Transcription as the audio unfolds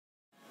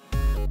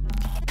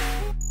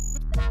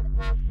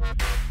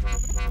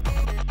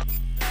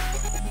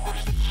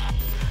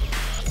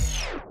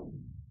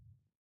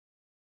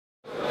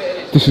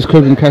This is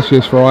Kugan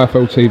Cassius for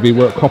IFL TV.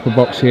 We're at Copper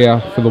Box here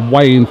for the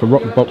weigh-in for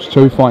Rock the Box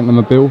 2, fighting on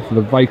the bill for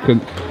the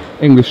vacant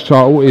English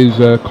title is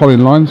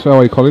Colin Lynes. How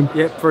are you, Colin?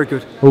 Yeah, very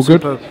good. All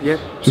Superb. good? Yeah.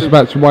 Just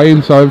about to weigh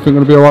in, so everything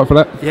going to be alright for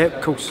that? Yeah,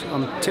 of course.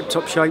 I'm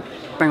tip-top shape,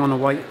 bang on the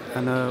weight,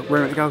 and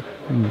ready to go.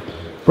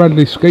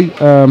 Bradley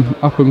Skeete,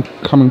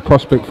 up-and-coming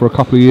prospect for a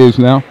couple of years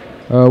now.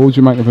 What do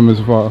you make of him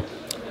as a fighter?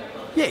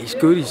 Yeah, he's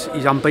good. He's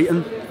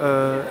unbeaten.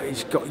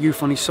 He's got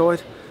youth on his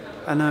side.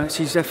 And it's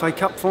his FA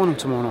Cup final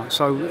tomorrow night,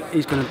 so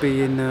he's going to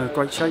be in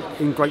great shape,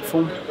 in great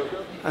form.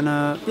 And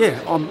yeah,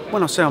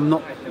 when I say I'm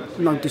not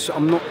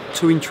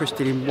too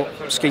interested in what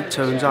Skeete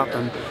turns up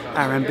and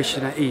our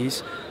ambition that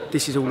is.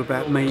 This is all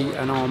about me,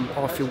 and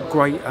I feel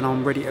great, and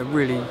I'm ready to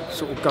really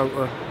sort of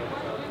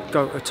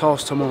go to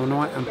task tomorrow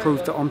night and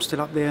prove that I'm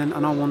still up there, and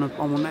I want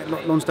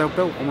that Lonsdale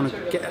belt. I want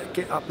to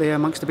get up there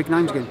amongst the big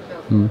names again.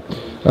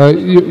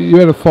 You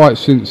had a fight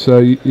since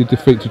you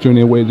defeated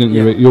Junior Weir, didn't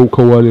you? At York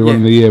earlier on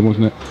in the year,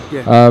 wasn't it?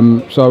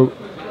 Yeah. So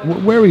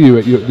where are you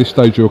at this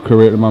stage of your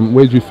career at the moment?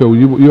 Where do you feel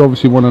you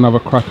obviously want another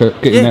crack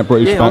at getting that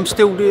British back? I'm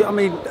still. I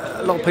mean,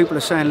 a lot of people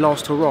are saying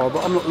last hurrah,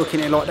 but I'm not looking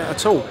at it like that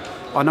at all.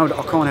 I know that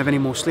I can't have any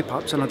more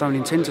slip-ups, and I don't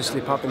intend to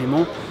slip up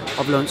anymore.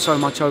 I've learned so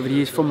much over the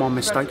years from my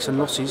mistakes and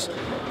losses.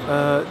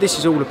 This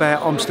is all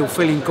about I'm still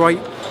feeling great,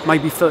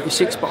 maybe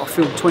 36, but I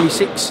feel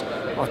 26.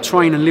 I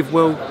train and live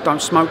well,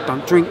 don't smoke,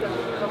 don't drink.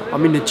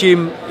 I'm in the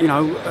gym, you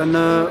know, and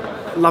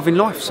loving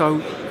life. So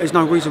there's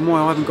no reason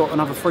why I haven't got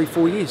another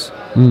 3-4 years.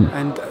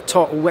 And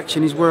title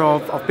action is where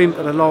I've been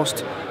for the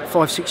last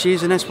 5-6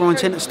 years, and that's where I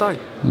intend to stay.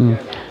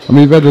 I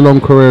mean, you've had a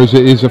long career as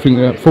it is. I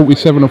think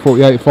 47 or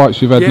 48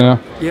 fights you've had now.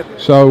 Yep.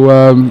 So,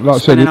 like I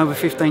said, over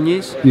 15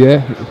 years.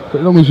 Yeah, but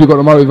as long as you've got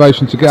the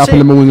motivation to get up in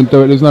the morning and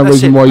do it, there's no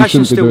reason why you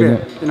shouldn't be doing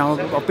it. You know,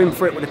 I've been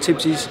through it with the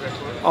Tibbsies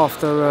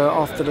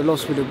after the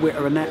loss with the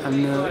Witter and that,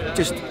 and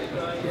just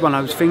one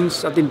of those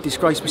things. I didn't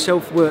disgrace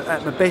myself. We're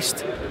at my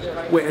best.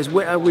 Witter's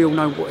Witter. We all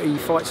know what he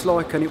fights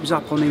like, and it was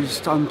up on his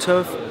home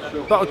turf.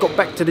 But I got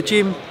back to the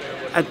gym,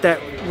 had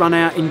that run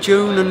out in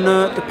June, and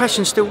the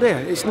passion's still there.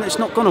 It's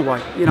not gone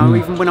away. You know,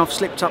 even when I've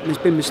slipped up and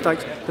there's been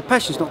mistakes, the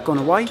passion's not gone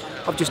away.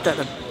 I've just had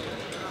to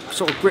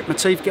sort of grit my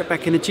teeth, get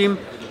back in the gym,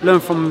 learn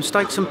from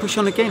mistakes, and push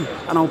on again.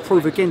 And I'll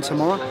prove again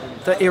tomorrow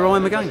that here I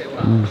am again.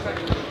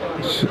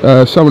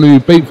 Someone who you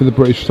beat for the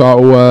British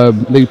title,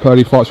 Lee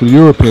Purdy fights for the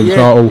European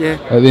title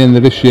at the end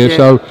of this year.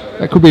 So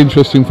that could be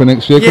interesting for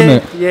next year,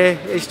 couldn't it? Yeah.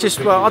 It's just,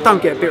 well, I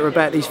don't get bitter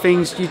about these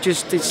things.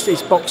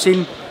 It's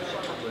boxing.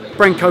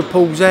 Branko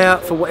pulls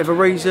out for whatever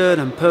reason,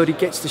 and Purdy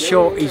gets the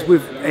shot. He's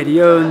with Eddie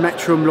Hearn,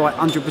 Matchroom like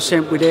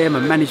 100% with him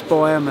and managed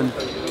by him, and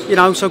you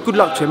know, so good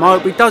luck to him. I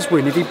hope he does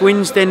win. If he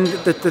wins, then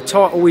the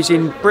title is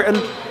in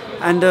Britain,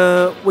 and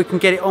we can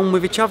get it on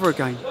with each other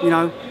again. You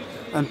know,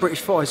 and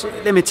British fighters,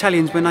 them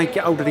Italians, when they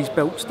get hold of these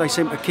belts, they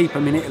seem to keep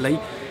them in Italy,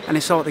 and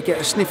it's hard to get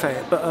a sniff at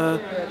it. But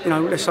you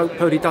know, let's hope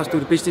Purdy does do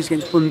the business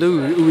against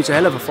Bundu, who is a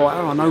hell of a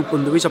fighter. I know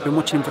Bundu is. I've been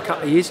watching him for a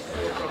couple of years.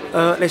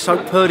 Let's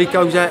hope Purdy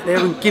goes out there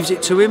and gives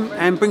it to him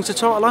and brings the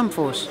title home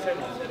for us.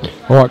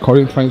 All right,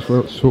 Colin, thanks for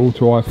all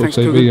to IFL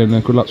TV,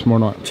 and good luck tomorrow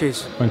night.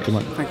 Cheers. Thank you,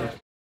 mate. Thank you.